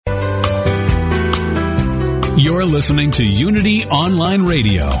You're listening to Unity Online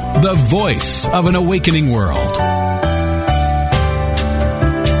Radio, the voice of an awakening world.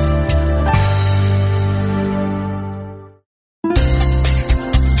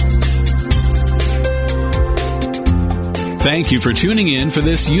 Thank you for tuning in for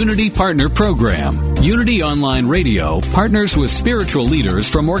this Unity Partner Program. Unity Online Radio partners with spiritual leaders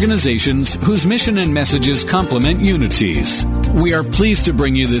from organizations whose mission and messages complement Unity's. We are pleased to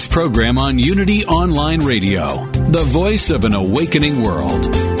bring you this program on Unity Online Radio, the voice of an awakening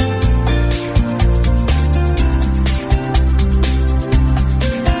world.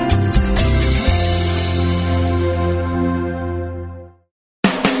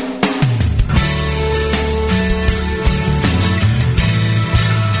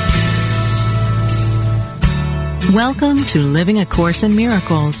 Welcome to Living A Course in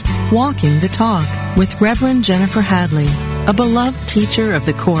Miracles, Walking the Talk with Reverend Jennifer Hadley, a beloved teacher of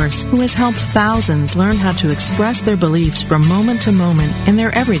the Course who has helped thousands learn how to express their beliefs from moment to moment in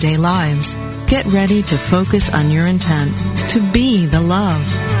their everyday lives. Get ready to focus on your intent, to be the love,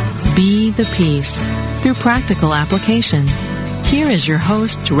 be the peace, through practical application. Here is your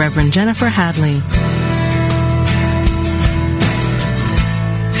host, Reverend Jennifer Hadley.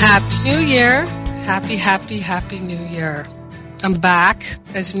 Happy New Year! Happy New Year. I'm back.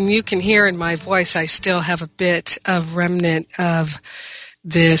 As you can hear in my voice, I still have a bit of remnant of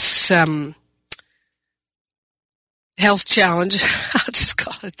this health challenge, I'll just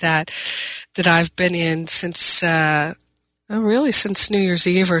call it that I've been in since since New Year's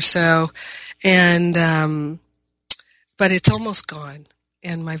Eve or so. And but it's almost gone,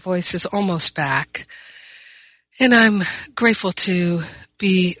 and my voice is almost back. And I'm grateful to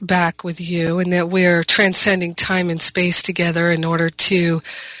be back with you, and that we're transcending time and space together in order to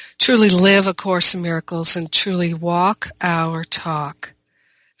truly live A Course in Miracles and truly walk our talk.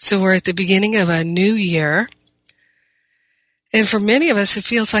 So we're at the beginning of a new year, and for many of us it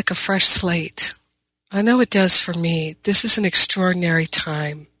feels like a fresh slate. I know it does for me. This is an extraordinary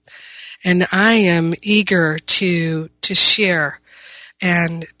time, and I am eager to share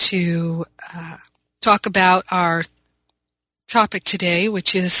and to talk about our topic today,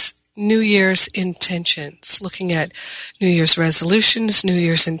 which is New Year's intentions, looking at New Year's resolutions, New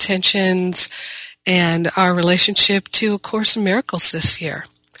Year's intentions, and our relationship to A Course in Miracles this year.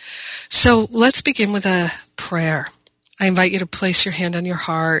 So let's begin with a prayer. I invite you to place your hand on your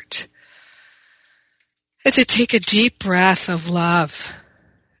heart and to take a deep breath of love,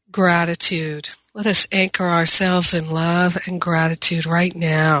 gratitude. Let us anchor ourselves in love and gratitude right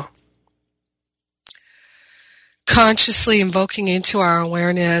now. Consciously invoking into our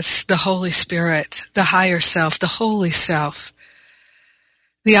awareness the Holy Spirit, the higher self, the holy self,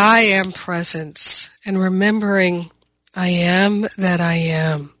 the I am presence, and remembering I am that I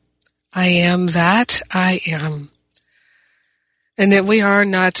am. I am that I am. And that we are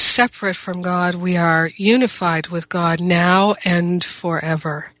not separate from God, we are unified with God now and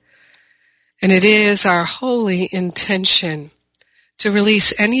forever. And it is our holy intention to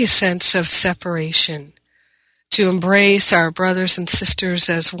release any sense of separation, to embrace our brothers and sisters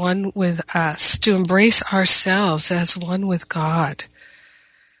as one with us, to embrace ourselves as one with God,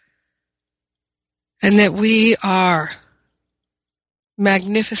 and that we are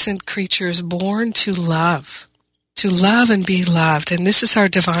magnificent creatures born to love and be loved, and this is our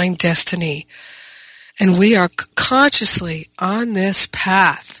divine destiny, and we are consciously on this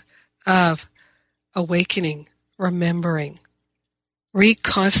path of awakening, remembering,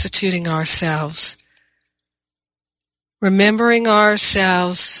 reconstituting ourselves, remembering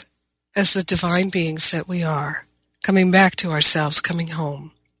ourselves as the divine beings that we are, coming back to ourselves, coming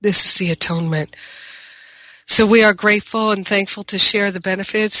home. This is the atonement. So we are grateful and thankful to share the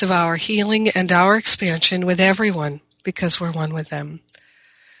benefits of our healing and our expansion with everyone because we're one with them.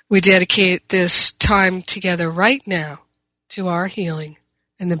 We dedicate this time together right now to our healing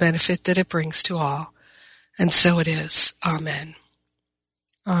and the benefit that it brings to all. And so it is. Amen.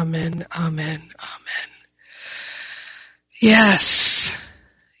 Amen. Amen. Amen. Yes.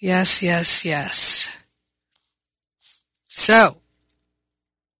 Yes, yes, yes. So,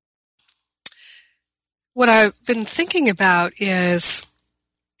 what I've been thinking about is,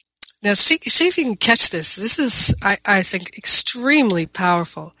 now see if you can catch this. This is, I think, extremely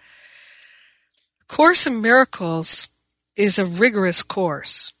powerful. Course in Miracles is a rigorous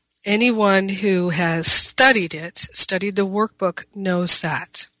course. Anyone who has studied it, studied the workbook, knows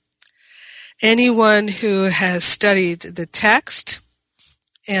that. Anyone who has studied the text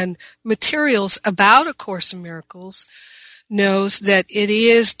and materials about A Course in Miracles knows that it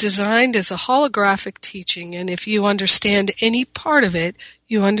is designed as a holographic teaching, and if you understand any part of it,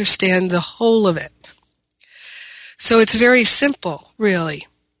 you understand the whole of it. So it's very simple, really.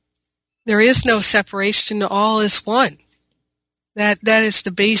 There is no separation. All is one. That is the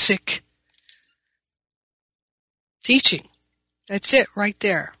basic teaching. That's it right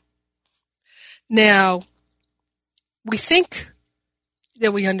there. Now, we think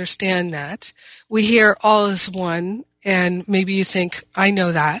that we understand that. We hear all is one, and maybe you think, I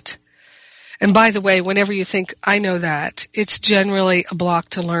know that. And by the way, whenever you think, I know that, it's generally a block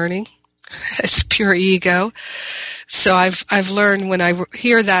to learning. It's pure ego. So I've learned when I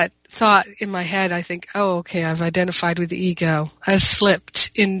hear that thought in my head, I think, oh, okay, I've identified with the ego. I've slipped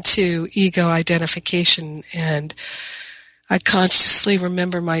into ego identification, and I consciously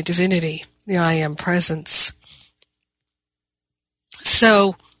remember my divinity, the I Am presence.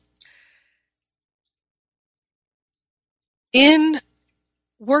 So, in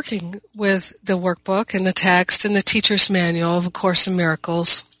working with the workbook and the text and the teacher's manual of A Course in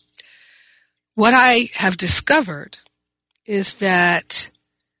Miracles, what I have discovered is that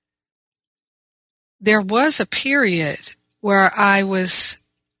there was a period where I was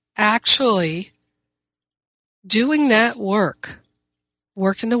actually doing that work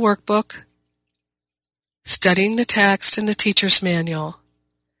in the workbook, studying the text and the teacher's manual,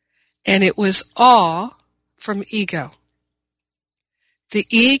 and it was all from ego. The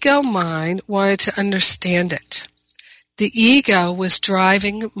ego mind wanted to understand it. The ego was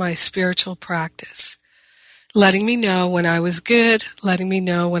driving my spiritual practice, letting me know when I was good, letting me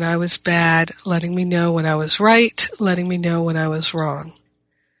know when I was bad, letting me know when I was right, letting me know when I was wrong.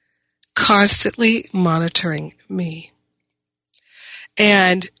 Constantly monitoring me.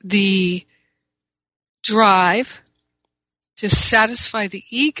 And the drive to satisfy the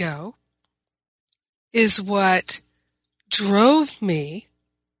ego is what drove me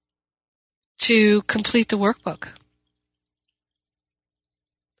to complete the workbook.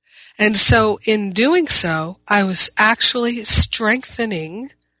 And so in doing so, I was actually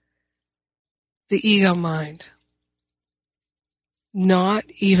strengthening the ego mind, not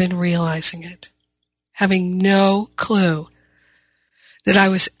even realizing it, having no clue that I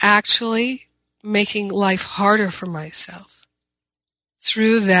was actually making life harder for myself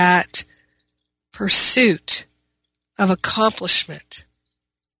through that pursuit of accomplishment.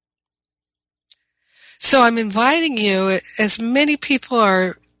 So I'm inviting you, as many people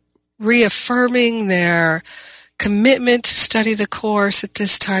are reaffirming their commitment to study the Course at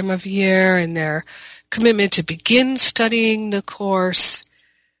this time of year and their commitment to begin studying the Course,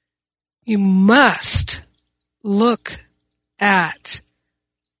 you must look at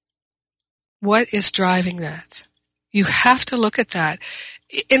what is driving that. You have to look at that,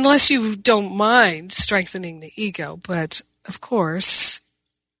 unless you don't mind strengthening the ego. But, of course,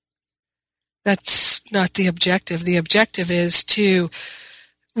 that's not the objective. The objective is to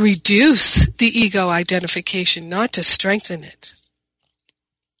reduce the ego identification, not to strengthen it.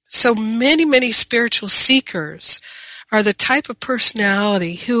 So many spiritual seekers are the type of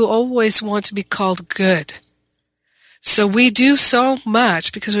personality who always want to be called good. So we do so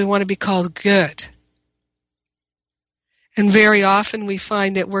much because we want to be called good. And very often we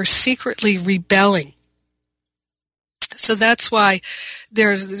find that we're secretly rebelling. So that's why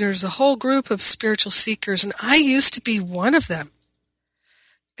there's a whole group of spiritual seekers, and I used to be one of them.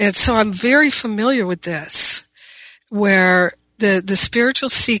 And so I'm very familiar with this, where the spiritual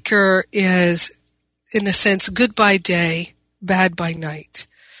seeker is, in a sense, good by day, bad by night.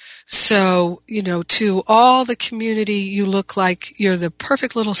 So, to all the community, you look like you're the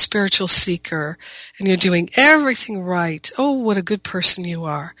perfect little spiritual seeker, and you're doing everything right. Oh, what a good person you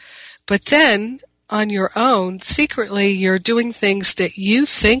are. But then, on your own, secretly, you're doing things that you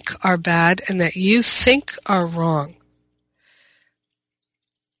think are bad and that you think are wrong.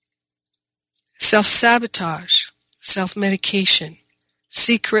 Self-sabotage, self-medication,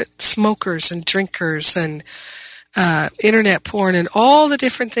 secret smokers and drinkers and internet porn and all the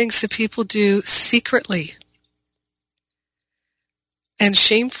different things that people do secretly and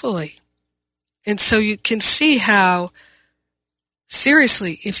shamefully. And so you can see how,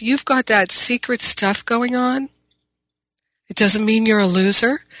 seriously, if you've got that secret stuff going on, it doesn't mean you're a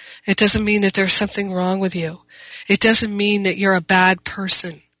loser. It doesn't mean that there's something wrong with you. It doesn't mean that you're a bad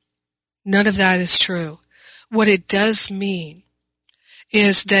person. None of that is true. What it does mean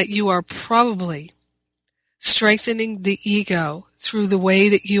is that you are probably strengthening the ego through the way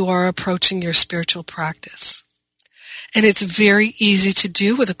that you are approaching your spiritual practice. And it's very easy to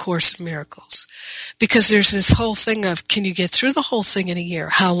do with A Course in Miracles, because there's this whole thing of, can you get through the whole thing in a year?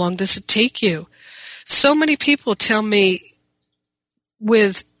 How long does it take you? So many people tell me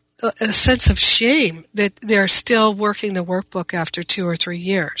with a sense of shame that they're still working the workbook after 2 or 3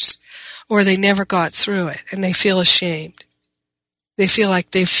 years, or they never got through it, and they feel ashamed. They feel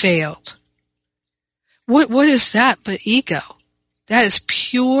like they've failed. What is that but ego? That is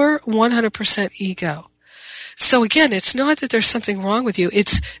pure 100% ego. So again, it's not that there's something wrong with you.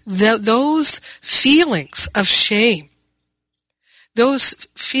 It's those feelings of shame, those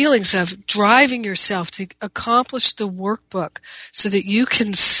feelings of driving yourself to accomplish the workbook so that you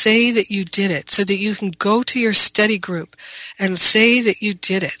can say that you did it, so that you can go to your study group and say that you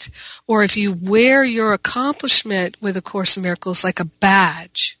did it. Or if you wear your accomplishment with A Course in Miracles like a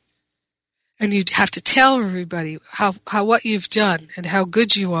badge, and you have to tell everybody how what you've done and how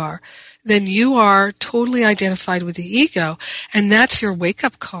good you are, then you are totally identified with the ego, and that's your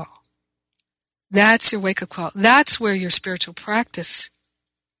wake-up call. That's your wake-up call. That's where your spiritual practice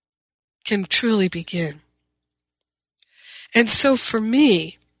can truly begin. And so for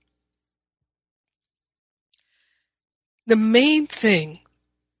me, the main thing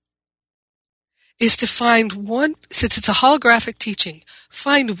is to find one, since it's a holographic teaching,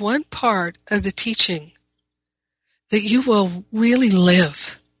 find one part of the teaching that you will really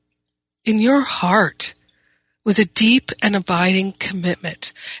live in your heart with a deep and abiding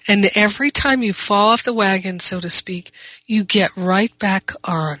commitment. And every time you fall off the wagon, so to speak, you get right back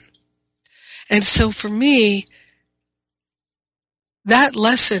on. And so for me, that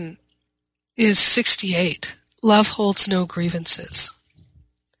lesson is 68. Love holds no grievances.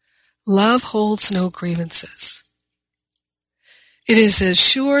 Love holds no grievances. It is as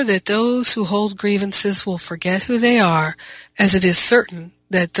sure that those who hold grievances will forget who they are as it is certain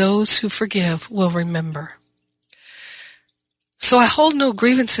that those who forgive will remember. So I hold no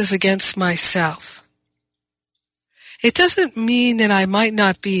grievances against myself. It doesn't mean that I might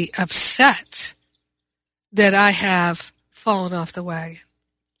not be upset that I have fallen off the wagon,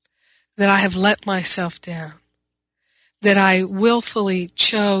 that I have let myself down, that I willfully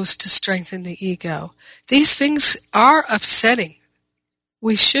chose to strengthen the ego. These things are upsetting.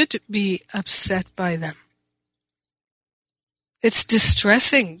 We should be upset by them. It's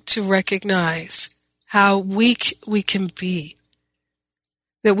distressing to recognize how weak we can be,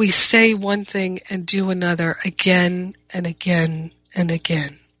 that we say one thing and do another again and again and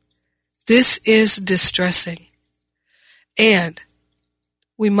again. This is distressing. And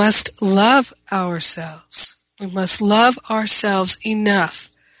we must love ourselves. We must love ourselves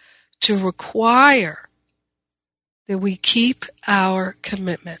enough to require that we keep our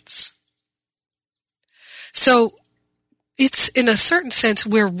commitments. So it's, in a certain sense,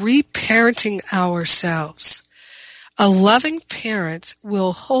 we're reparenting ourselves. A loving parent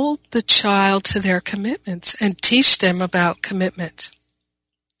will hold the child to their commitments and teach them about commitment.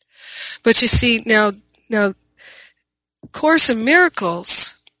 But you see, now, Course in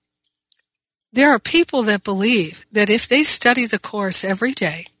Miracles, there are people that believe that if they study the Course every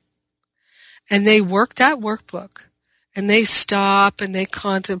day, and they work that workbook, and they stop and they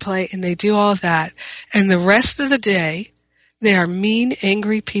contemplate and they do all of that, and the rest of the day they are mean,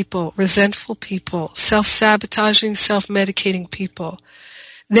 angry people, resentful people, self-sabotaging, self-medicating people,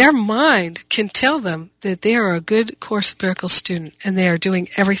 their mind can tell them that they are a good Course in Miracles student and they are doing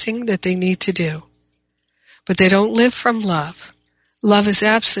everything that they need to do. But they don't live from love. Love is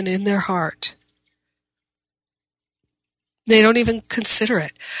absent in their heart. They don't even consider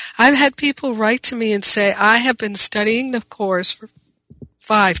it. I've had people write to me and say, I have been studying the Course for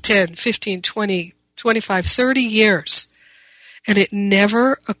 5, 10, 15, 20, 25, 30 years, and it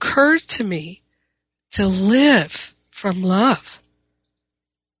never occurred to me to live from love.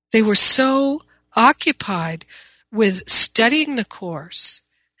 They were so occupied with studying the Course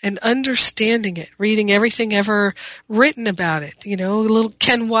and understanding it, reading everything ever written about it, little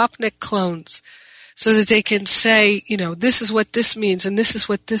Ken Wapnick clones, so that they can say, this is what this means and this is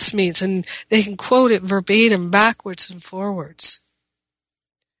what this means, and they can quote it verbatim backwards and forwards.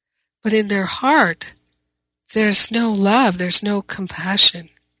 But in their heart, there's no love, there's no compassion.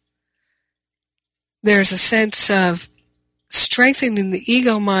 There's a sense of strengthening the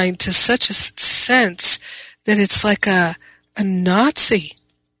ego mind to such a sense that it's like a Nazi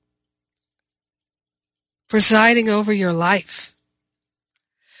presiding over your life.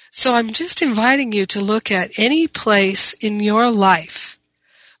 So I'm just inviting you to look at any place in your life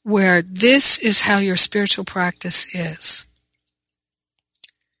where this is how your spiritual practice is.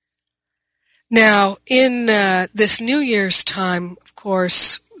 Now, in this New Year's time, of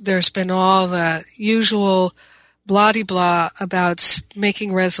course, there's been all the usual blah-de-blah about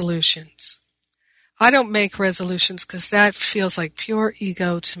making resolutions. I don't make resolutions because that feels like pure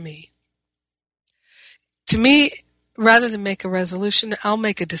ego to me. To me, rather than make a resolution, I'll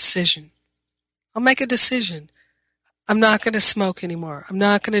make a decision. I'll make a decision. I'm not going to smoke anymore. I'm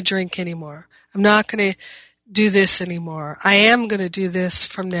not going to drink anymore. I'm not going to do this anymore. I am going to do this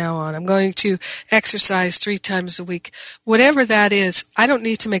from now on. I'm going to exercise 3 times a week. Whatever that is, I don't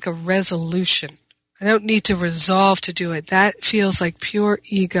need to make a resolution. I don't need to resolve to do it. That feels like pure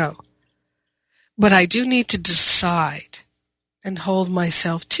ego. But I do need to decide and hold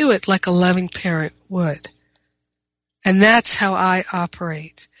myself to it like a loving parent would. And that's how I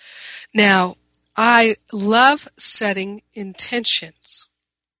operate. Now, I love setting intentions.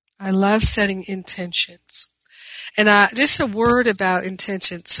 I love setting intentions. And just a word about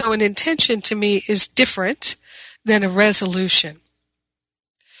intention. So an intention to me is different than a resolution.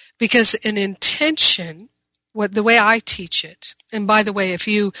 Because an intention, the way I teach it, and by the way, if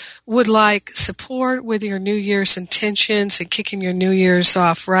you would like support with your New Year's intentions and kicking your New Year's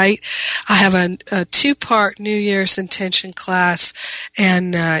off right, I have a 2-part New Year's intention class,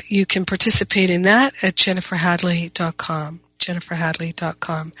 and you can participate in that at jenniferhadley.com.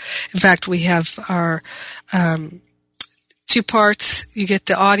 jenniferhadley.com. In fact, we have our 2 parts. You get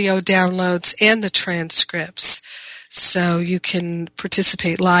the audio downloads and the transcripts. So you can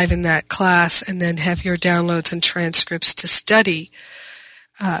participate live in that class and then have your downloads and transcripts to study,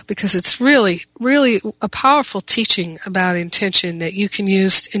 because it's really, really a powerful teaching about intention that you can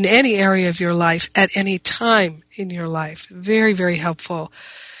use in any area of your life at any time in your life. Very, very helpful.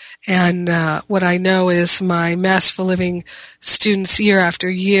 And what I know is my Masterful Living students, year after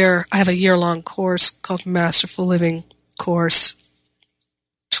year, I have a year-long course called Masterful Living Course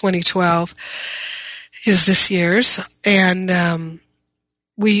 2012. Is this year's, and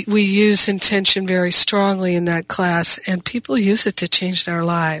we use intention very strongly in that class, and people use it to change their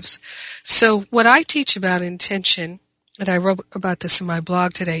lives. So what I teach about intention, and I wrote about this in my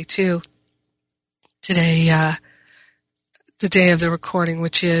blog today too, the day of the recording,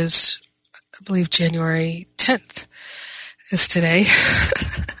 which is, I believe, January 10th is today.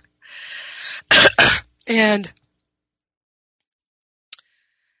 And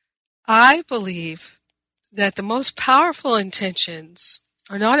I believe that the most powerful intentions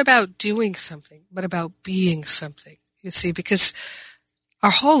are not about doing something, but about being something, you see, because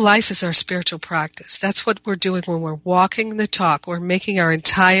our whole life is our spiritual practice. That's what we're doing when we're walking the talk. We're making our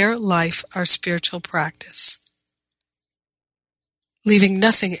entire life our spiritual practice, leaving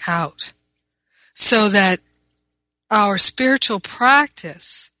nothing out, so that our spiritual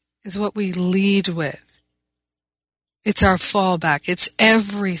practice is what we lead with. It's our fallback. It's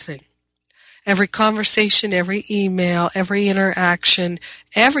everything. Every conversation, every email, every interaction,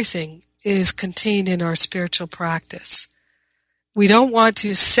 everything is contained in our spiritual practice. We don't want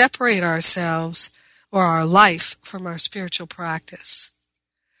to separate ourselves or our life from our spiritual practice.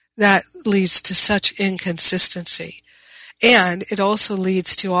 That leads to such inconsistency. And it also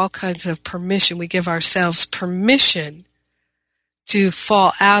leads to all kinds of permission. We give ourselves permission to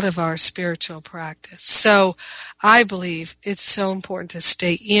fall out of our spiritual practice. So I believe it's so important to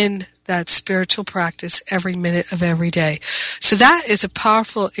stay in that spiritual practice every minute of every day. So that is a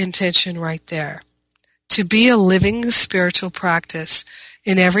powerful intention right there. To be a living spiritual practice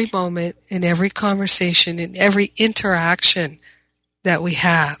in every moment, in every conversation, in every interaction that we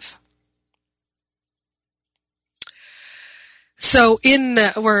have. So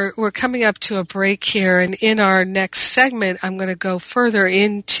we're coming up to a break here, and in our next segment, I'm going to go further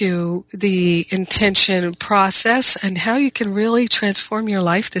into the intention process and how you can really transform your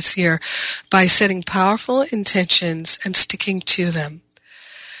life this year by setting powerful intentions and sticking to them.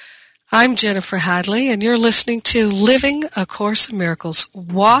 I'm Jennifer Hadley, and you're listening to Living A Course in Miracles,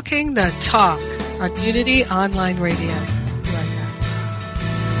 Walking the Talk on Unity Online Radio.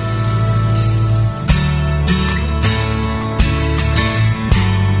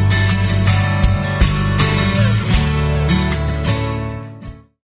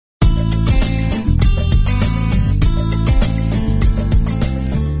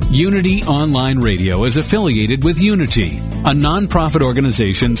 Unity Online Radio is affiliated with Unity, a non-profit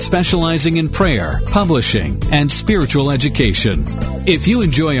organization specializing in prayer, publishing, and spiritual education. If you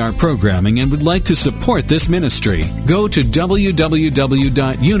enjoy our programming and would like to support this ministry, go to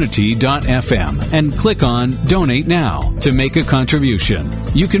www.unity.fm and click on Donate Now to make a contribution.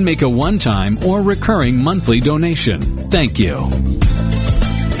 You can make a one-time or recurring monthly donation. Thank you.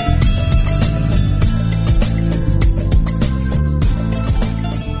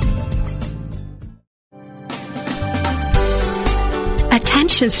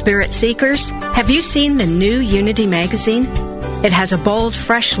 Attention Spirit Seekers, have you seen the new Unity magazine? It has a bold,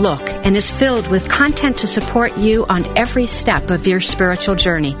 fresh look and is filled with content to support you on every step of your spiritual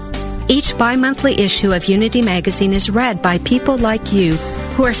journey. Each bi-monthly issue of Unity Magazine is read by people like you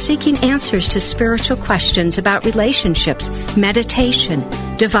who are seeking answers to spiritual questions about relationships, meditation,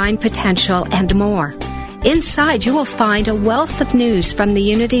 divine potential, and more. Inside, you will find a wealth of news from the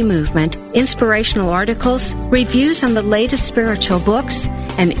Unity movement, inspirational articles, reviews on the latest spiritual books,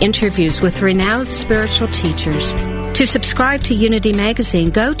 and interviews with renowned spiritual teachers. To subscribe to Unity Magazine,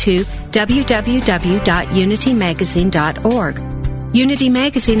 go to www.unitymagazine.org. Unity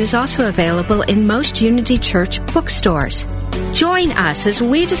Magazine is also available in most Unity Church bookstores. Join us as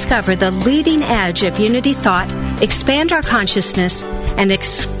we discover the leading edge of Unity thought, expand our consciousness, and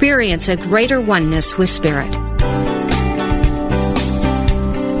experience a greater oneness with Spirit.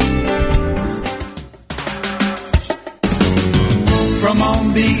 From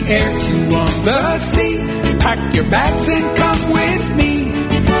on the air to on the sea, pack your bags and come with me.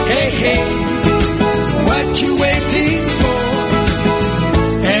 Hey, hey, what you waiting for?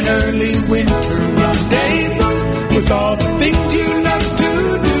 An early winter rendezvous with all the things you love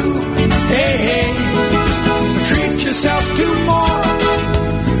to do. Hey, hey, treat yourself to more.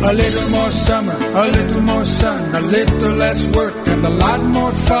 A little more summer, a little more sun, a little less work and a lot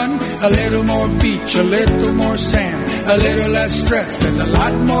more fun. A little more beach, a little more sand, a little less stress and a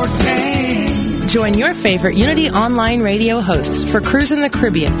lot more tan. Join your favorite Unity Online radio hosts for Cruise in the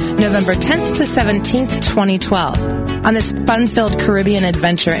Caribbean, November 10th to 17th, 2012. On this fun-filled Caribbean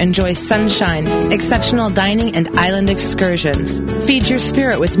adventure, enjoy sunshine, exceptional dining, and island excursions. Feed your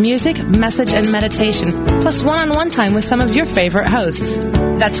spirit with music, message, and meditation, plus one-on-one time with some of your favorite hosts.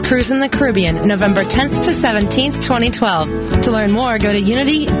 That's Cruise in the Caribbean, November 10th to 17th, 2012. To learn more, go to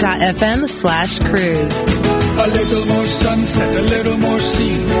unity.fm/cruise. A little more sunset, a little more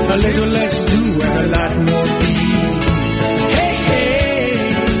sea, a little less do, and a lot more be. Hey,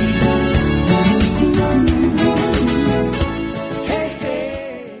 hey. Hey,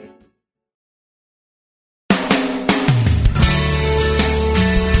 hey.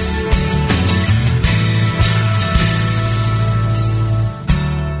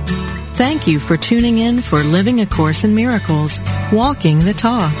 Thank you for tuning in for Living A Course in Miracles, Walking the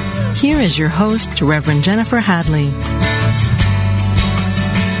Talk. Here is your host, Reverend Jennifer Hadley.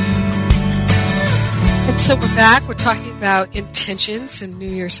 And so we're back. We're talking about intentions and New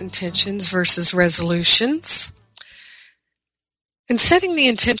Year's intentions versus resolutions. And setting the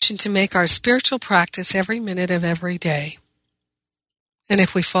intention to make our spiritual practice every minute of every day. And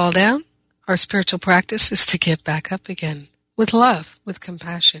if we fall down, our spiritual practice is to get back up again with love, with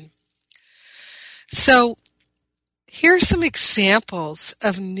compassion. So, here are some examples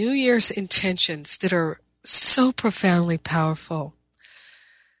of New Year's intentions that are so profoundly powerful.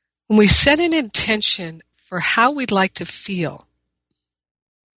 When we set an intention for how we'd like to feel,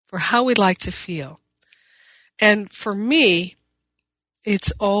 and for me,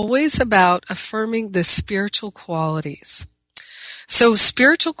 it's always about affirming the spiritual qualities. So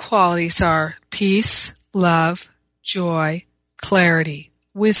spiritual qualities are peace, love, joy, clarity,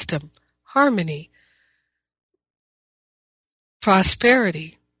 wisdom, harmony,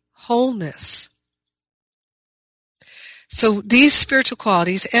 prosperity, wholeness. So these spiritual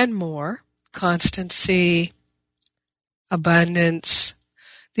qualities and more, constancy, abundance,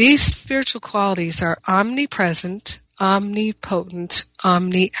 these spiritual qualities are omnipresent, omnipotent,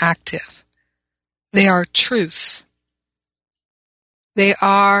 omniactive. They are truth. They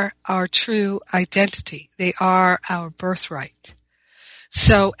are our true identity. They are our birthright.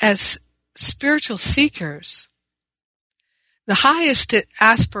 So as spiritual seekers, the highest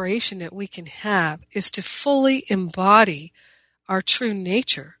aspiration that we can have is to fully embody our true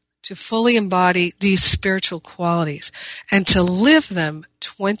nature, to fully embody these spiritual qualities, and to live them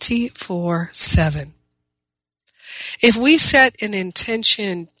 24/7. If we set an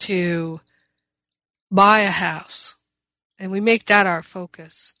intention to buy a house, and we make that our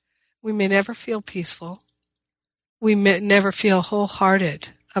focus, we may never feel peaceful. We may never feel wholehearted,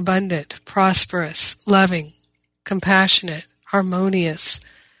 abundant, prosperous, loving, compassionate, harmonious,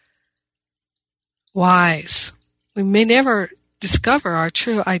 wise. We may never discover our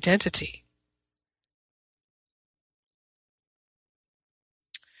true identity.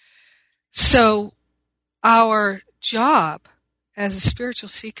 So our job as a spiritual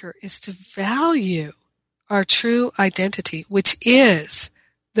seeker is to value our true identity, which is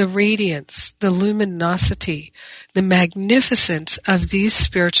the radiance, the luminosity, the magnificence of these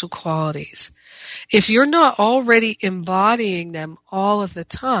spiritual qualities. If you're not already embodying them all of the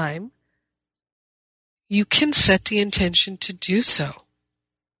time, you can set the intention to do so.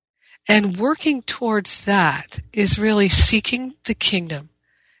 And working towards that is really seeking the kingdom,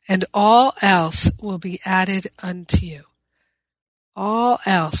 and all else will be added unto you. all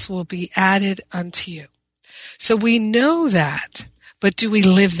else will be added unto you. So we know that, but do we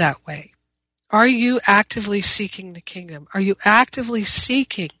live that way? Are you actively seeking the kingdom? Are you actively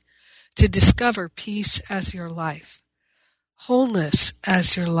seeking to discover peace as your life, wholeness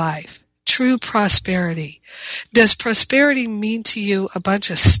as your life, true prosperity? Does prosperity mean to you a bunch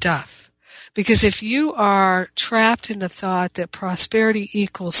of stuff? Because if you are trapped in the thought that prosperity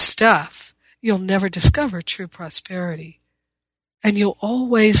equals stuff, you'll never discover true prosperity. And you'll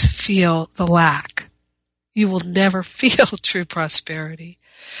always feel the lack. You will never feel true prosperity.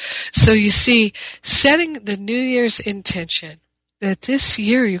 So you see, setting the New Year's intention that this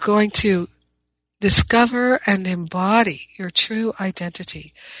year you're going to discover and embody your true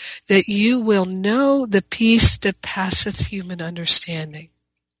identity, that you will know the peace that passeth human understanding.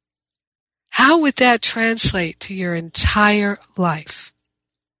 How would that translate to your entire life?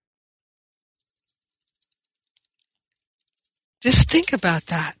 Just think about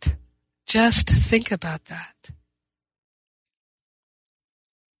that. Just think about that.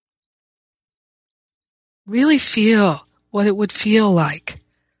 Really feel what it would feel like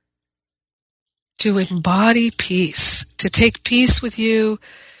to embody peace, to take peace with you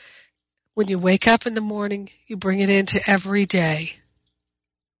when you wake up in the morning, you bring it into every day.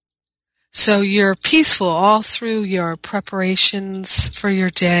 So you're peaceful all through your preparations for your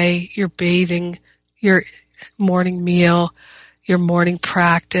day, your bathing, your morning meal, your morning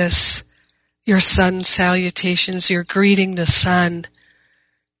practice, your sun salutations, your greeting the sun.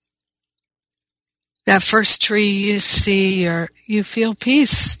 That first tree you see, you feel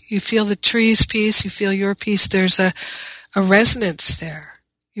peace. You feel the tree's peace. You feel your peace. There's a resonance there.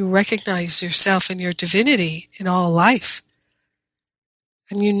 You recognize yourself and your divinity in all life.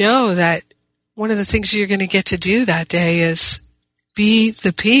 And you know that one of the things you're going to get to do that day is be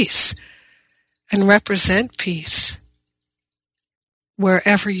the peace and represent peace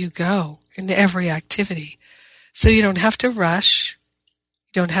wherever you go, in every activity. So you don't have to rush.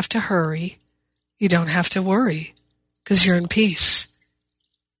 You don't have to hurry. You don't have to worry because you're in peace.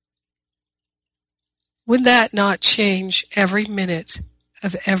 Would that not change every minute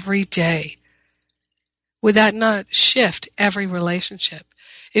of every day? Would that not shift every relationship?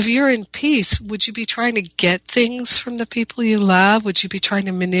 If you're in peace, would you be trying to get things from the people you love? Would you be trying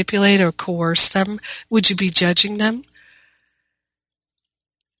to manipulate or coerce them? Would you be judging them?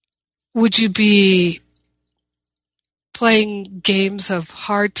 Would you be playing games of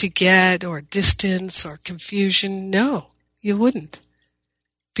hard to get or distance or confusion? No, you wouldn't.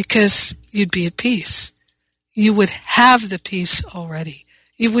 Because you'd be at peace. You would have the peace already.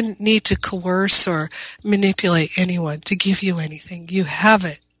 You wouldn't need to coerce or manipulate anyone to give you anything. You have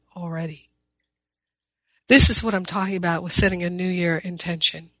it already. This is what I'm talking about with setting a New Year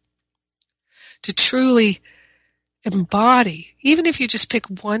intention. To truly embody, even if you just pick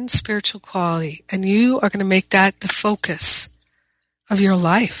one spiritual quality, and you are going to make that the focus of your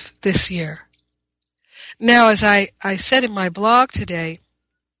life this year. Now, as I said in my blog today,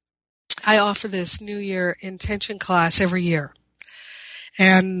 I offer this New Year intention class every year.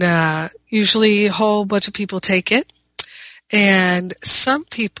 And usually a whole bunch of people take it. And some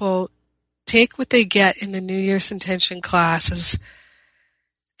people take what they get in the New Year's intention classes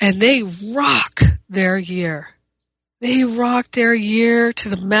and they rock their year. They rock their year to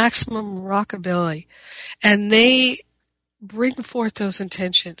the maximum rockability. And they bring forth those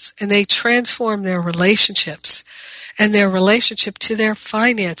intentions and they transform their relationships and their relationship to their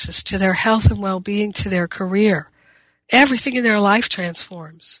finances, to their health and well-being, to their career. Everything in their life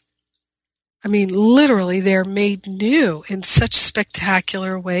transforms. I mean, literally, they're made new in such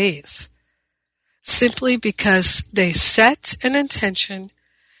spectacular ways. Simply because they set an intention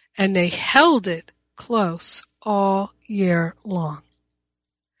and they held it close all year long.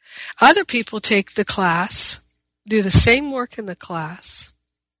 Other people take the class, do the same work in the class,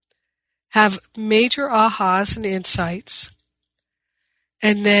 have major ahas and insights,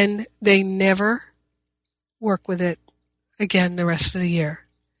 and then they never work with it again the rest of the year.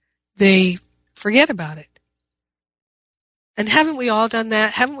 They forget about it. And haven't we all done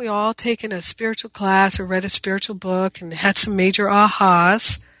that? Haven't we all taken a spiritual class or read a spiritual book and had some major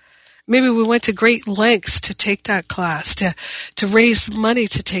ahas? Maybe we went to great lengths to take that class, to raise money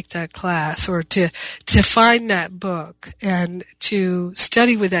to take that class, or to find that book and to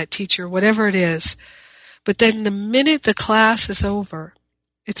study with that teacher, whatever it is. But then the minute the class is over,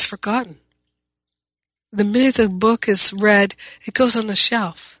 it's forgotten. The minute the book is read, it goes on the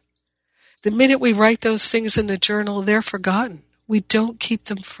shelf. The minute we write those things in the journal, they're forgotten. We don't keep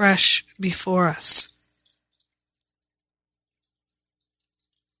them fresh before us.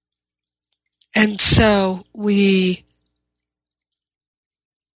 And so we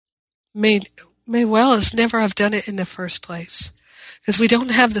may well as never have done it in the first place, because we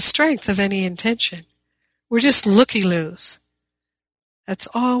don't have the strength of any intention. We're just looky-loos. That's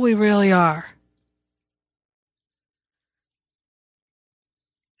all we really are.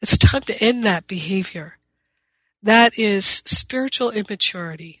 It's time to end that behavior. That is spiritual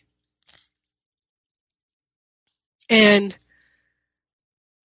immaturity. And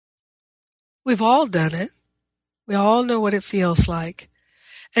we've all done it. We all know what it feels like.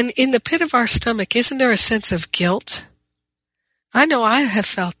 And in the pit of our stomach, isn't there a sense of guilt? I know I have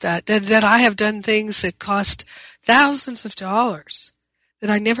felt that I have done things that cost thousands of dollars that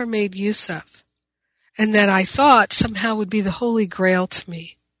I never made use of, and that I thought somehow would be the holy grail to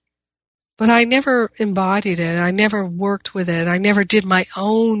me. But I never embodied it. I never worked with it. I never did my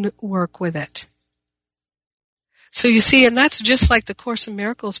own work with it. So you see, and that's just like the Course in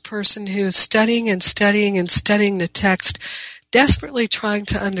Miracles person who's studying and studying and studying the text, desperately trying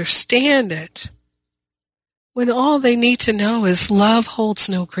to understand it, when all they need to know is love holds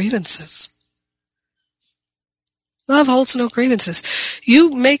no grievances. Love holds no grievances.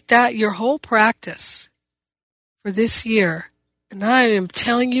 You make that your whole practice for this year, and I am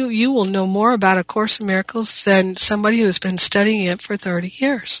telling you, you will know more about A Course in Miracles than somebody who has been studying it for 30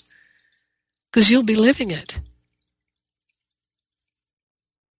 years. Because you'll be living it.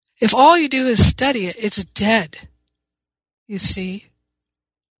 If all you do is study it, it's dead. You see?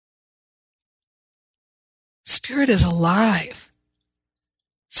 Spirit is alive.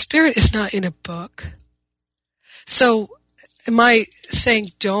 Spirit is not in a book. So, am I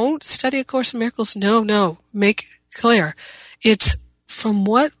saying don't study A Course in Miracles? No. Make it clear. It's from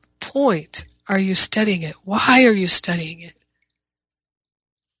what point are you studying it? Why are you studying it?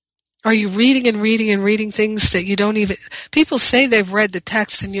 Are you reading and reading and reading things that you don't even... People say they've read the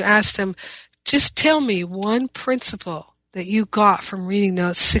text and you ask them, just tell me one principle that you got from reading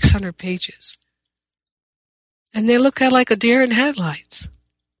those 600 pages. And they look at like a deer in headlights.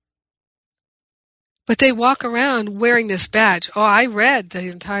 But they walk around wearing this badge. Oh, I read the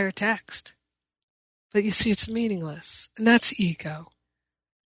entire text. But you see, it's meaningless. And that's ego.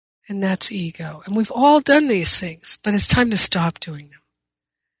 And that's ego. And we've all done these things, but it's time to stop doing them.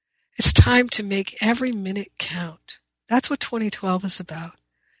 It's time to make every minute count. That's what 2012 is about.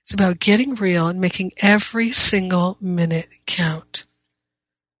 It's about getting real and making every single minute count.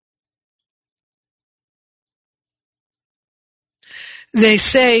 They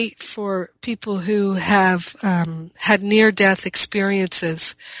say for people who have had near-death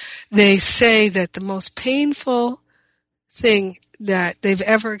experiences, they say that the most painful thing that they've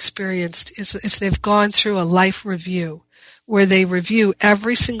ever experienced is if they've gone through a life review, where they review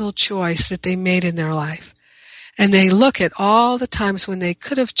every single choice that they made in their life. And they look at all the times when they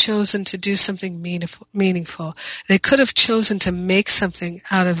could have chosen to do something meaningful. They could have chosen to make something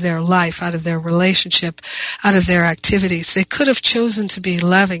out of their life, out of their relationship, out of their activities. They could have chosen to be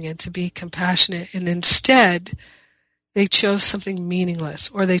loving and to be compassionate. And instead, they chose something meaningless,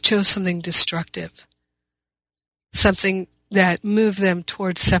 or they chose something destructive. Something that moved them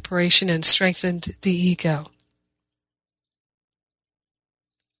towards separation and strengthened the ego.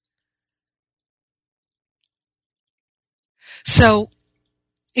 So,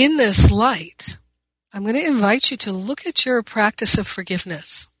 in this light, I'm going to invite you to look at your practice of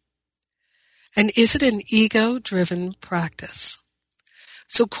forgiveness. And is it an ego-driven practice?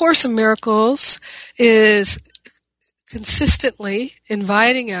 So, Course in Miracles is consistently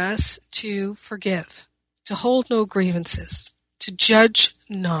inviting us to forgive, to hold no grievances, to judge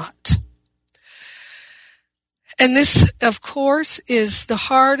not. And this, of course, is the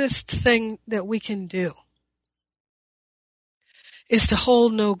hardest thing that we can do. Is to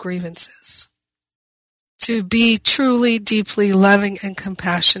hold no grievances, to be truly, deeply loving and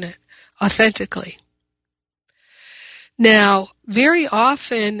compassionate, authentically. Now, very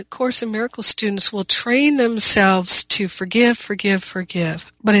often, Course in Miracles students will train themselves to forgive,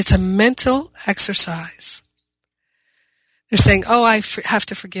 but it's a mental exercise. They're saying, oh, I have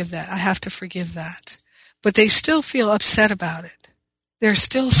to forgive that, I have to forgive that. But they still feel upset about it. There's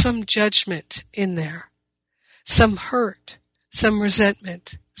still some judgment in there, some hurt, some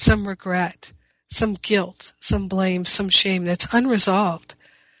resentment, some regret, some guilt, some blame, some shame that's unresolved.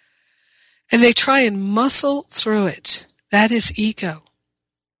 And they try and muscle through it. That is ego.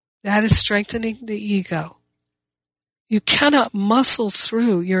 That is strengthening the ego. You cannot muscle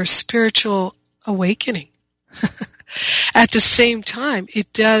through your spiritual awakening. At the same time,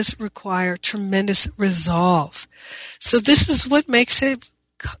 it does require tremendous resolve. So this is what makes it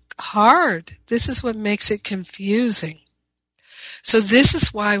hard. This is what makes it confusing. So this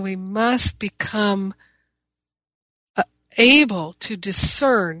is why we must become able to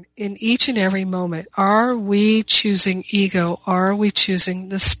discern in each and every moment, are we choosing ego? Are we choosing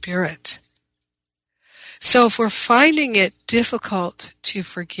the Spirit? So if we're finding it difficult to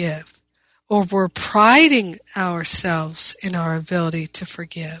forgive, or we're priding ourselves in our ability to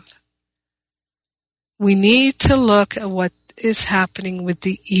forgive, we need to look at what is happening with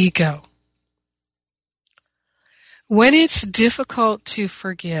the ego. When it's difficult to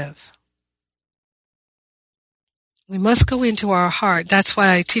forgive, we must go into our heart. That's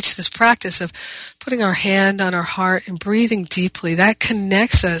why I teach this practice of putting our hand on our heart and breathing deeply. That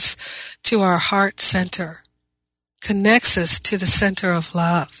connects us to our heart center, connects us to the center of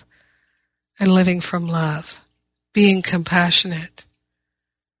love and living from love, being compassionate.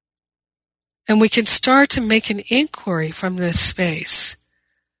 And we can start to make an inquiry from this space.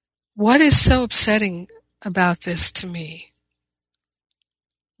 What is so upsetting about this to me?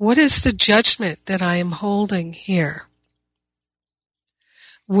 What is the judgment that I am holding here?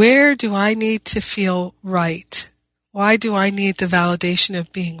 Where do I need to feel right? Why do I need the validation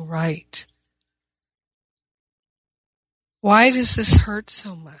of being right? Why does this hurt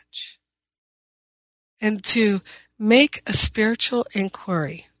so much? And to make a spiritual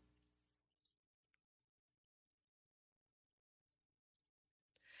inquiry.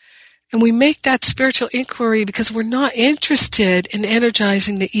 And we make that spiritual inquiry because we're not interested in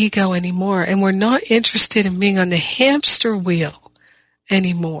energizing the ego anymore, and we're not interested in being on the hamster wheel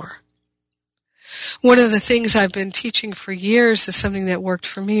anymore. One of the things I've been teaching for years is something that worked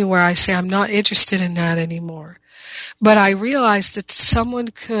for me, where I say I'm not interested in that anymore. But I realized that someone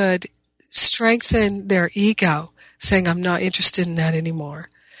could strengthen their ego saying I'm not interested in that anymore.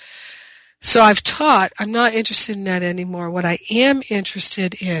 So I've taught I'm not interested in that anymore. What I am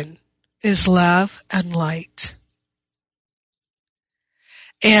interested in is love and light.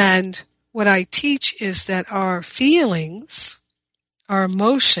 And what I teach is that our feelings, our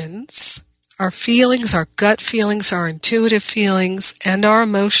emotions, our feelings, our gut feelings, our intuitive feelings, and our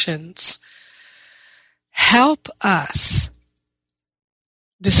emotions help us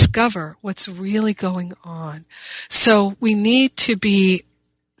discover what's really going on. So we need to be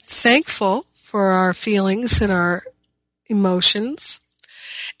thankful for our feelings and our emotions,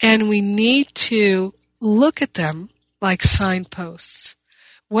 and we need to look at them like signposts.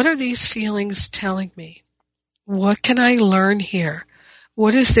 What are these feelings telling me? What can I learn here?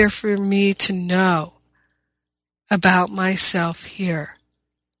 What is there for me to know about myself here?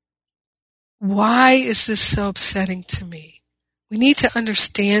 Why is this so upsetting to me? We need to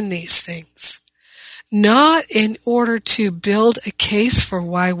understand these things, not in order to build a case for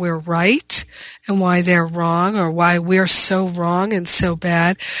why we're right and why they're wrong, or why we're so wrong and so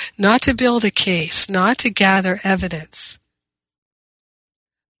bad, not to build a case, not to gather evidence,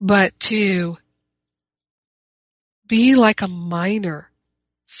 but to be like a miner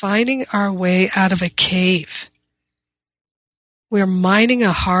finding our way out of a cave. We're mining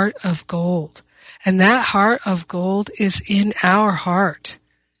a heart of gold, and that heart of gold is in our heart.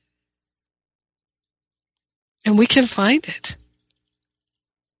 And we can find it.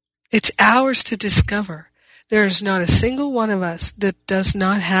 It's ours to discover. There is not a single one of us that does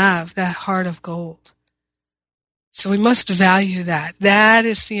not have that heart of gold. So we must value that. That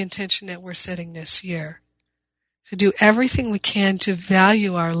is the intention that we're setting this year. To do everything we can to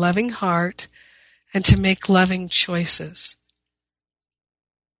value our loving heart and to make loving choices.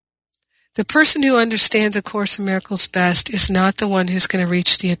 The person who understands A Course in Miracles best is not the one who's going to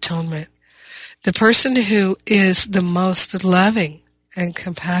reach the atonement. The person who is the most loving and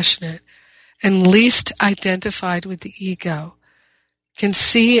compassionate and least identified with the ego can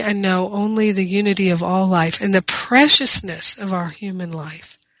see and know only the unity of all life and the preciousness of our human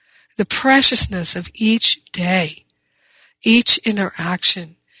life, the preciousness of each day, each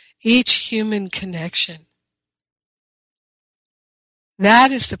interaction, each human connection.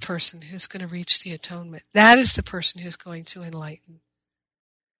 That is the person who's going to reach the atonement. That is the person who's going to enlighten.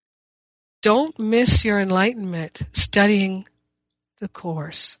 Don't miss your enlightenment studying the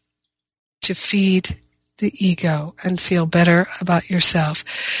Course to feed the ego and feel better about yourself.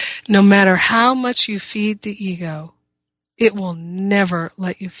 No matter how much you feed the ego, it will never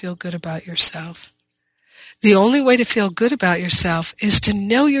let you feel good about yourself. The only way to feel good about yourself is to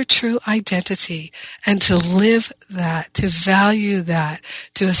know your true identity and to live that, to value that,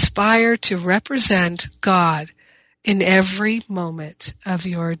 to aspire to represent God in every moment of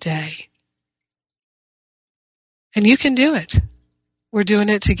your day. And you can do it. We're doing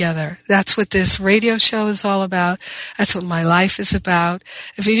it together. That's what this radio show is all about. That's what my life is about.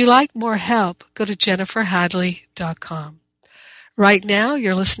 If you'd like more help, go to jenniferhadley.com. Right now,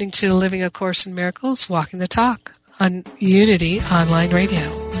 you're listening to Living A Course in Miracles, Walking the Talk on Unity Online Radio.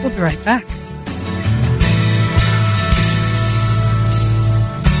 We'll be right back.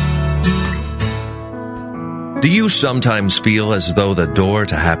 Do you sometimes feel as though the door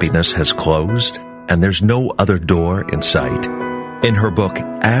to happiness has closed and there's no other door in sight? In her book,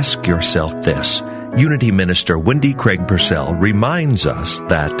 Ask Yourself This, Unity Minister Wendy Craig Purcell reminds us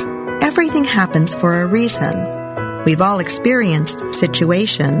that everything happens for a reason. We've all experienced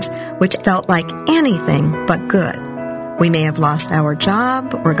situations which felt like anything but good. We may have lost our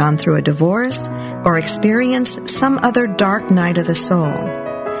job or gone through a divorce or experienced some other dark night of the soul.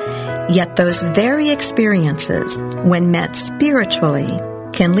 Yet those very experiences, when met spiritually,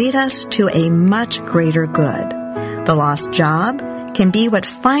 can lead us to a much greater good. The lost job can be what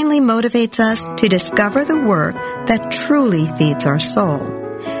finally motivates us to discover the work that truly feeds our soul.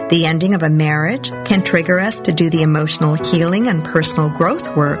 The ending of a marriage can trigger us to do the emotional healing and personal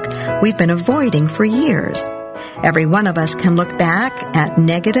growth work we've been avoiding for years. Every one of us can look back at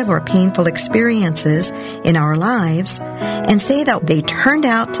negative or painful experiences in our lives and say that they turned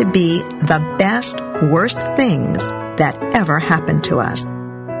out to be the best, worst things that ever happened to us.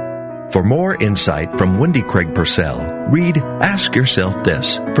 For more insight from Wendy Craig Purcell, read Ask Yourself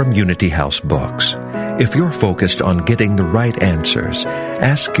This from Unity House Books. If you're focused on getting the right answers,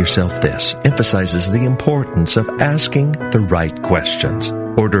 Ask Yourself This emphasizes the importance of asking the right questions.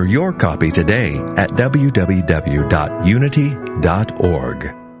 Order your copy today at www.unity.org.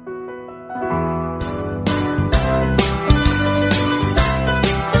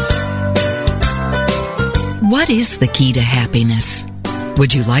 What is the key to happiness?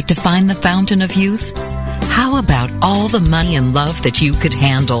 Would you like to find the fountain of youth? How about all the money and love that you could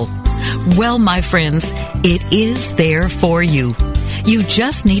handle? Well, my friends, it is there for you. You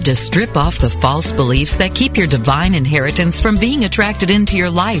just need to strip off the false beliefs that keep your divine inheritance from being attracted into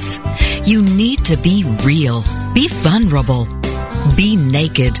your life. You need to be real. Be vulnerable. Be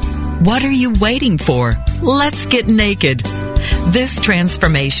naked. What are you waiting for? Let's get naked. This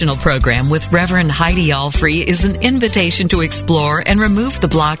transformational program with Reverend Heidi Allfrey is an invitation to explore and remove the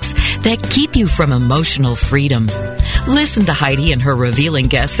blocks that keep you from emotional freedom. Listen to Heidi and her revealing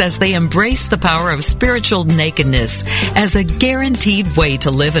guests as they embrace the power of spiritual nakedness as a guaranteed way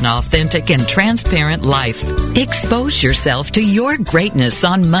to live an authentic and transparent life. Expose yourself to your greatness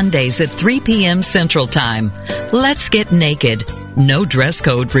on Mondays at 3 p.m. Central Time. Let's get naked. No dress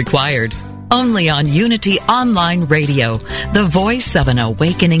code required. Only on Unity Online Radio, the voice of an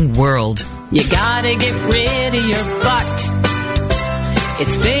awakening world. You gotta get rid of your butt.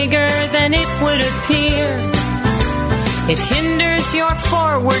 It's bigger than it would appear. It hinders your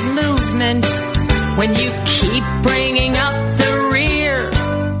forward movement when you keep bringing up the rear.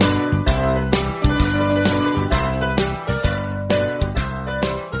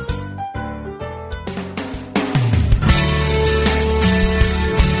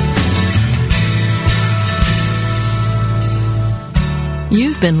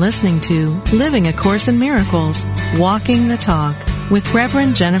 You've been listening to Living A Course in Miracles, Walking the Talk with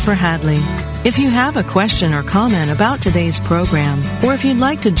Reverend Jennifer Hadley. If you have a question or comment about today's program, or if you'd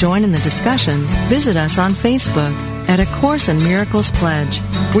like to join in the discussion, visit us on Facebook at A Course in Miracles Pledge,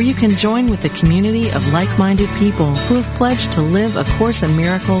 where you can join with the community of like-minded people who have pledged to live A Course in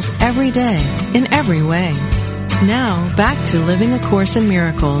Miracles every day, in every way. Now, back to Living A Course in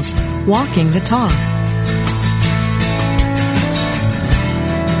Miracles, Walking the Talk.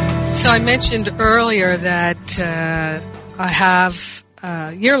 So I mentioned earlier that I have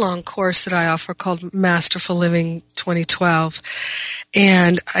a year-long course that I offer called Masterful Living 2012.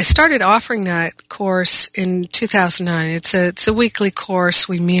 And I started offering that course in 2009. It's a weekly course.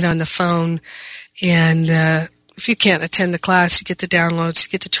 We meet on the phone. And if you can't attend the class, you get the downloads, you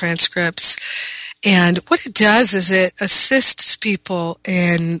get the transcripts. And what it does is it assists people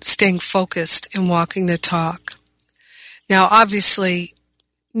in staying focused and walking the talk. Now, obviously,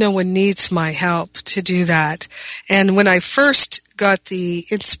 no one needs my help to do that. And when I first got the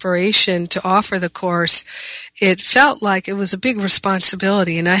inspiration to offer the course, it felt like it was a big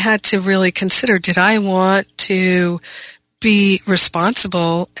responsibility. And I had to really consider, did I want to be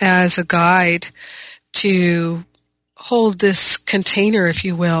responsible as a guide to hold this container, if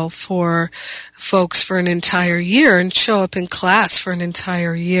you will, for folks for an entire year and show up in class for an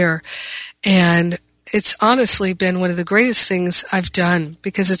entire year? And it's honestly been one of the greatest things I've done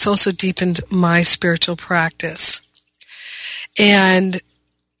because it's also deepened my spiritual practice. And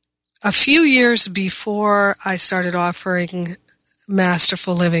a few years before I started offering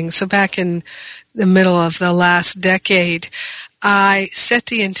masterful living. So back in the middle of the last decade, I set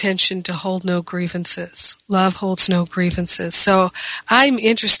the intention to hold no grievances. Love holds no grievances. So I'm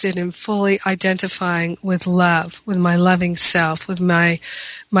interested in fully identifying with love, with my loving self, with my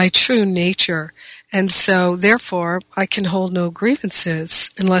true nature. And so therefore, I can hold no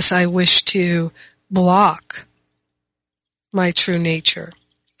grievances unless I wish to block my true nature.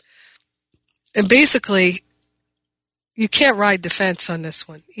 And basically, you can't ride the fence on this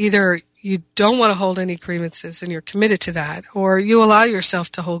one. Either you don't want to hold any grievances and you're committed to that, or you allow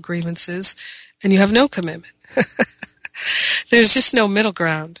yourself to hold grievances and you have no commitment. There's just no middle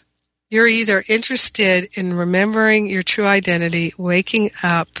ground. You're either interested in remembering your true identity, waking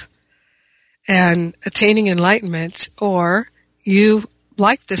up, and attaining enlightenment, or you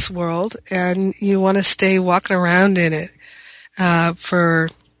like this world and you want to stay walking around in it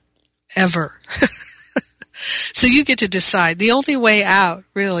forever. So you get to decide. The only way out,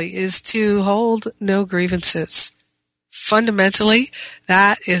 really, is to hold no grievances. Fundamentally,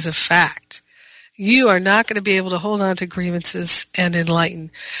 that is a fact. You are not going to be able to hold on to grievances and enlighten.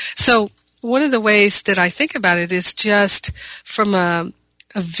 So one of the ways that I think about it is just from a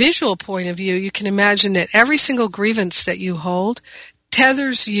visual point of view. You can imagine that every single grievance that you hold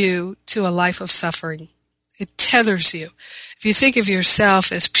tethers you to a life of suffering. It tethers you. If you think of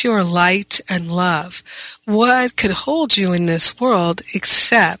yourself as pure light and love, what could hold you in this world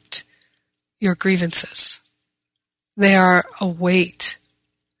except your grievances? They are a weight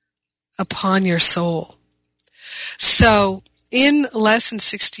upon your soul. So in Lesson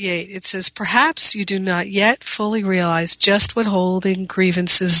 68, it says, perhaps you do not yet fully realize just what holding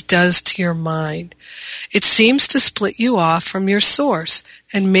grievances does to your mind. It seems to split you off from your source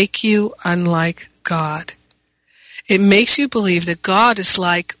and make you unlike God. It makes you believe that God is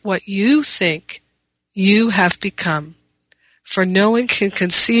like what you think you have become, for no one can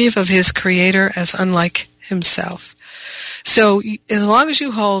conceive of his Creator as unlike himself. So as long as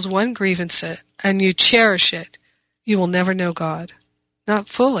you hold one grievance and you cherish it, you will never know God. Not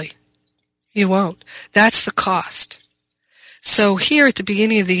fully. You won't. That's the cost. So here at the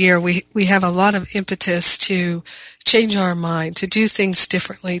beginning of the year, we have a lot of impetus to change our mind, to do things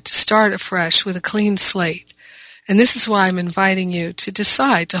differently, to start afresh with a clean slate. And this is why I'm inviting you to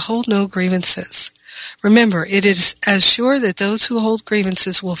decide to hold no grievances. Remember, it is as sure that those who hold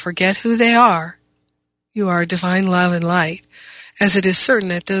grievances will forget who they are. You are divine love and light, as it is certain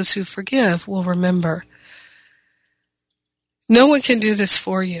that those who forgive will remember. No one can do this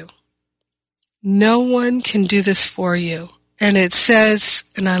for you. No one can do this for you. And it says,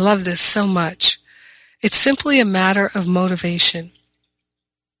 and I love this so much, it's simply a matter of motivation.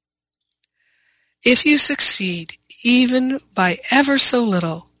 If you succeed, even by ever so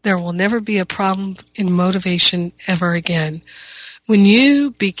little, there will never be a problem in motivation ever again. When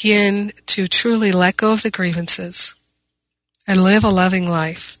you begin to truly let go of the grievances and live a loving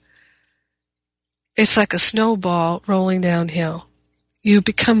life, it's like a snowball rolling downhill. You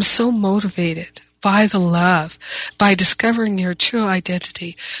become so motivated by the love, by discovering your true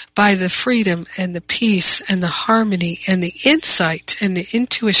identity, by the freedom and the peace and the harmony and the insight and the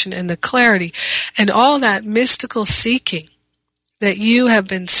intuition and the clarity and all that mystical seeking that you have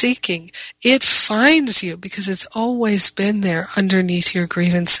been seeking. It finds you because it's always been there underneath your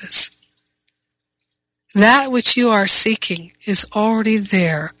grievances. That which you are seeking is already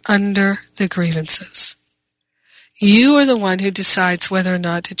there under the grievances. You are the one who decides whether or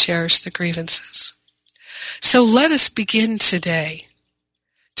not to cherish the grievances. So let us begin today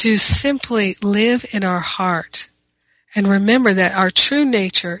to simply live in our heart and remember that our true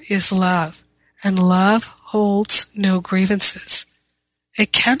nature is love, and love holds no grievances.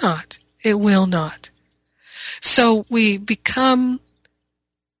 It cannot. It will not. So we become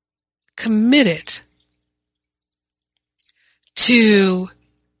committed to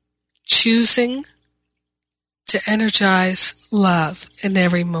choosing to energize love in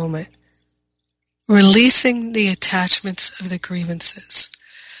every moment, releasing the attachments of the grievances,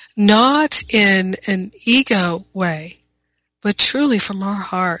 not in an ego way, but truly from our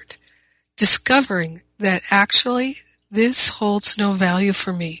heart, discovering that actually this holds no value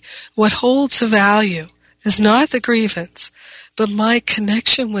for me. What holds a value is not the grievance, but my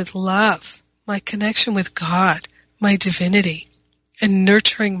connection with love, my connection with God, my divinity, and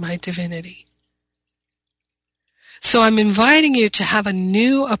nurturing my divinity. So I'm inviting you to have a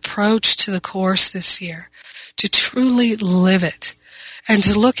new approach to the Course this year, to truly live it, and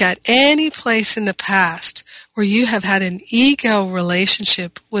to look at any place in the past where you have had an ego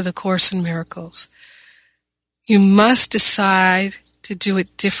relationship with A Course in Miracles. You must decide to do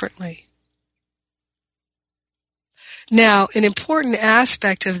it differently. Now, an important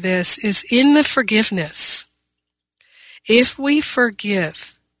aspect of this is in the forgiveness. If we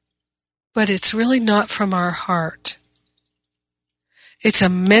forgive, but it's really not from our heart, it's a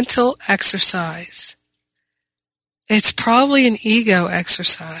mental exercise. It's probably an ego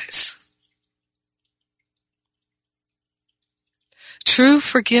exercise. True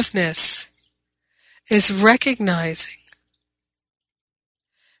forgiveness is recognizing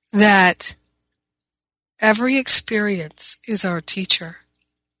that every experience is our teacher,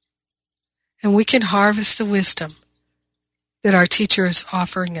 and we can harvest the wisdom that our teacher is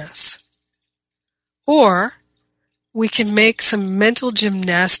offering us. Or we can make some mental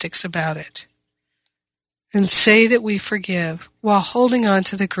gymnastics about it and say that we forgive while holding on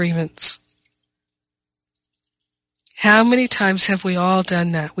to the grievance. How many times have we all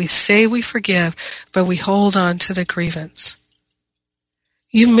done that? We say we forgive, but we hold on to the grievance.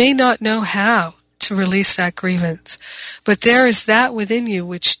 You may not know how to release that grievance, but there is that within you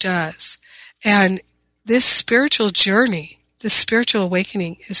which does. And this spiritual journey, this spiritual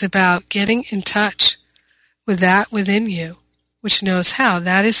awakening, is about getting in touch with that within you, which knows how.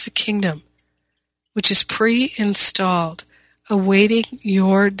 That is the kingdom, which is pre-installed, awaiting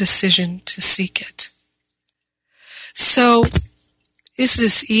your decision to seek it. So, is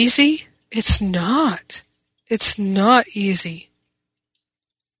this easy? It's not. It's not easy.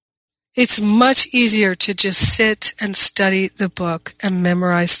 It's much easier to just sit and study the book and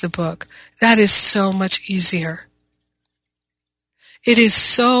memorize the book. That is so much easier. It is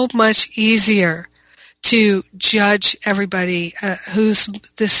so much easier to judge everybody, who's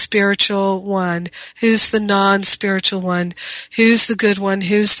the spiritual one, who's the non-spiritual one, who's the good one,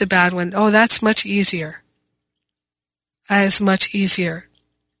 who's the bad one. Oh, that's much easier. That is much easier.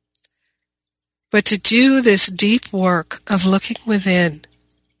 But to do this deep work of looking within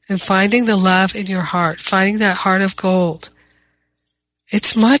and finding the love in your heart, finding that heart of gold,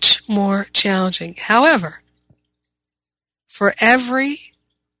 it's much more challenging. However, for every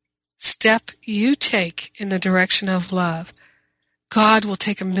step you take in the direction of love, God will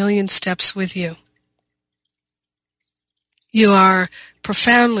take 1,000,000 steps with you. You are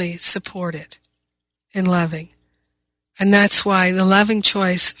profoundly supported in loving. And that's why the loving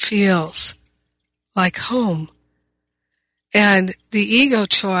choice feels like home. And the ego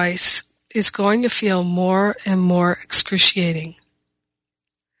choice is going to feel more and more excruciating.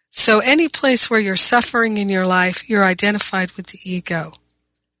 So any place where you're suffering in your life, you're identified with the ego.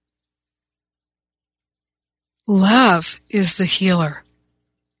 Love is the healer.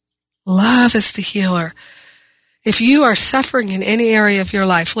 Love is the healer. If you are suffering in any area of your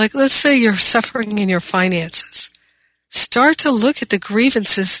life, like let's say you're suffering in your finances, start to look at the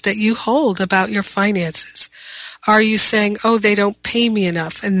grievances that you hold about your finances. Are you saying, oh, they don't pay me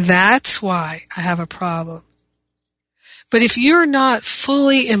enough, and that's why I have a problem? But if you're not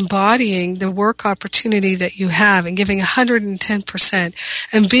fully embodying the work opportunity that you have and giving 110%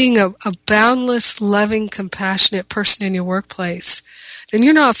 and being a boundless, loving, compassionate person in your workplace, then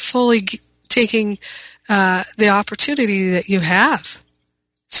you're not fully taking the opportunity that you have.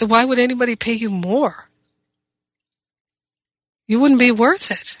 So why would anybody pay you more? You wouldn't be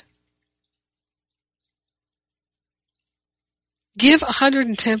worth it. Give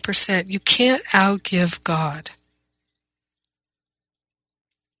 110%. You can't outgive God.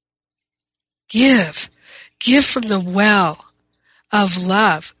 Give. Give from the well of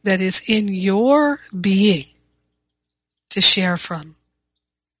love that is in your being to share from.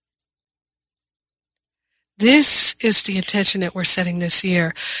 This is the intention that we're setting this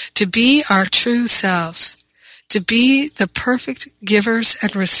year, to be our true selves, to be the perfect givers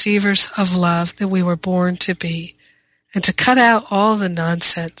and receivers of love that we were born to be, and to cut out all the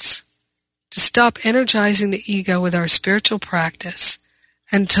nonsense, to stop energizing the ego with our spiritual practice,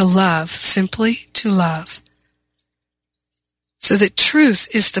 and to love, simply to love, so that truth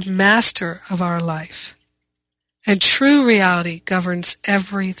is the master of our life, and true reality governs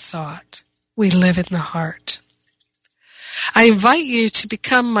every thought. We live in the heart. I invite you to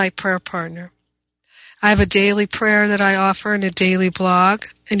become my prayer partner. I have a daily prayer that I offer and a daily blog,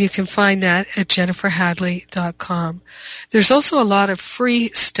 and you can find that at jenniferhadley.com. There's also a lot of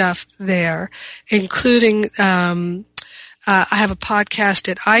free stuff there, including I have a podcast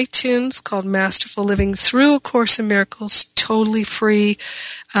at iTunes called Masterful Living Through A Course in Miracles, totally free.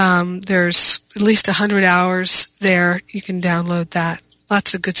 There's at least 100 hours there. You can download that.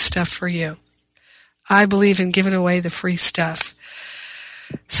 Lots of good stuff for you. I believe in giving away the free stuff.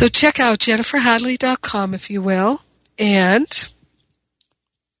 So check out jenniferhadley.com if you will. And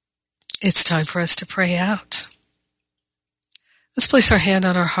it's time for us to pray out. Let's place our hand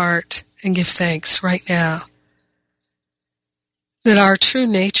on our heart and give thanks right now that our true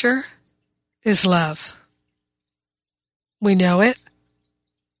nature is love. We know it,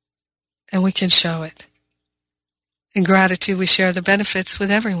 and we can show it. In gratitude, we share the benefits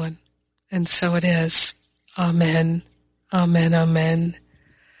with everyone. And so it is. Amen. Amen. Amen.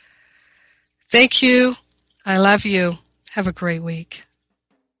 Thank you. I love you. Have a great week.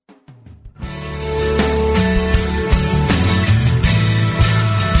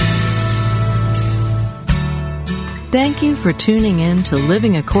 Thank you for tuning in to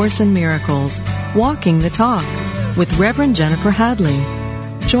Living A Course in Miracles, Walking the Talk with Reverend Jennifer Hadley.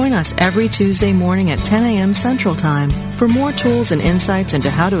 Join us every Tuesday morning at 10 a.m. Central Time for more tools and insights into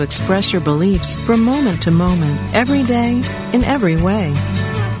how to express your beliefs from moment to moment, every day, in every way.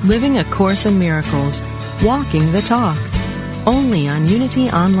 Living A Course in Miracles, Walking the Talk. Only on Unity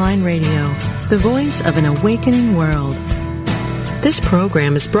Online Radio, the voice of an awakening world. This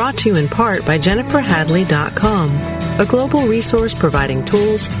program is brought to you in part by JenniferHadley.com, a global resource providing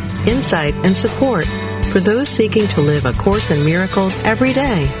tools, insight, and support for those seeking to live A Course in Miracles every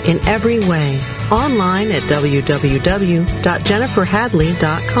day, in every way. Online at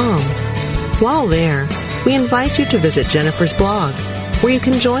www.jenniferhadley.com. While there, we invite you to visit Jennifer's blog, where you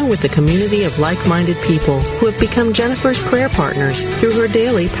can join with the community of like-minded people who have become Jennifer's prayer partners through her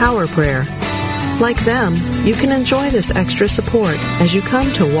daily power prayer. Like them, you can enjoy this extra support as you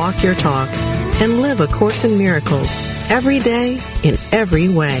come to walk your talk and live A Course in Miracles every day in every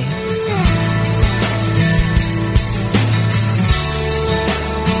way.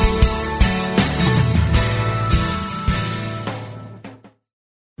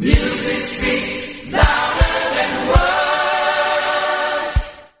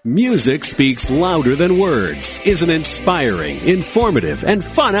 Music Speaks Louder Than Words is an inspiring, informative, and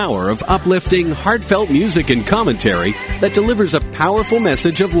fun hour of uplifting, heartfelt music and commentary that delivers a powerful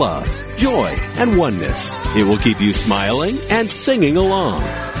message of love, joy, and oneness. It will keep you smiling and singing along.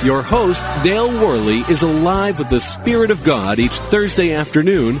 Your host, Dale Worley, is alive with the Spirit of God each Thursday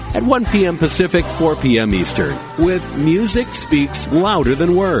afternoon at 1 p.m. Pacific, 4 p.m. Eastern, with Music Speaks Louder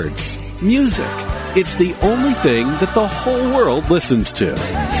Than Words. Music. It's the only thing that the whole world listens to.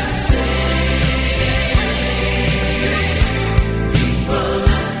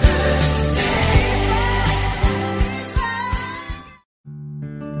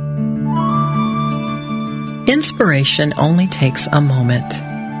 Inspiration only takes a moment.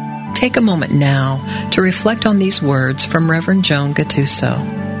 Take a moment now to reflect on these words from Reverend Joan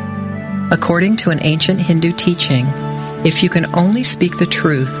Gattuso. According to an ancient Hindu teaching, if you can only speak the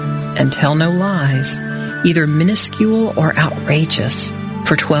truth and tell no lies, either minuscule or outrageous,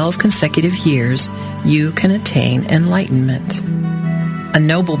 for 12 consecutive years, you can attain enlightenment. A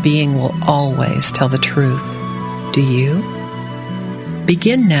noble being will always tell the truth. Do you?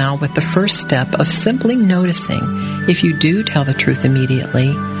 Begin now with the first step of simply noticing if you do tell the truth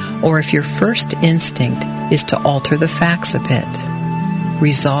immediately, or if your first instinct is to alter the facts a bit.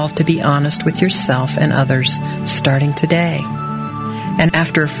 Resolve to be honest with yourself and others starting today. And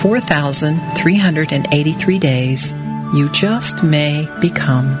after 4,383 days, you just may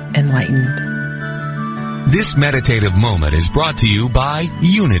become enlightened. This meditative moment is brought to you by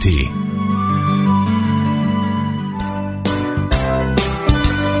Unity.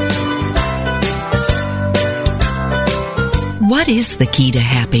 What is the key to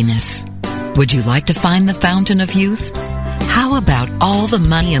happiness? Would you like to find the fountain of youth? How about all the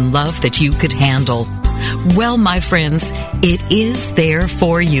money and love that you could handle? Well, my friends, it is there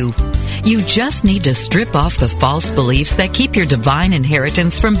for you. You just need to strip off the false beliefs that keep your divine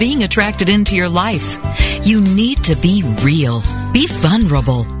inheritance from being attracted into your life. You need to be real. Be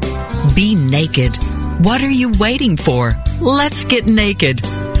vulnerable. Be naked. What are you waiting for? Let's get naked.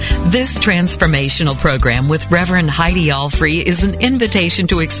 This transformational program with Reverend Heidi Alfrey is an invitation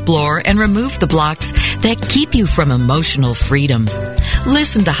to explore and remove the blocks that keep you from emotional freedom.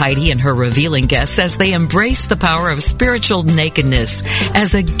 Listen to Heidi and her revealing guests as they embrace the power of spiritual nakedness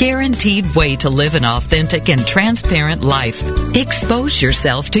as a guaranteed way to live an authentic and transparent life. Expose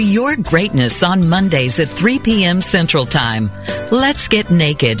yourself to your greatness on Mondays at 3 p.m. Central Time. Let's get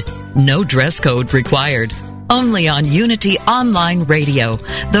naked. No dress code required. Only on Unity Online Radio,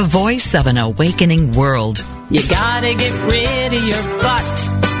 the voice of an awakening world. You gotta get rid of your butt.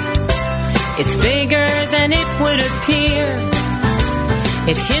 It's bigger than it would appear.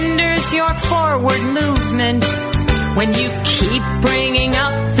 It hinders your forward movement when you keep bringing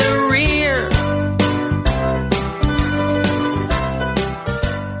up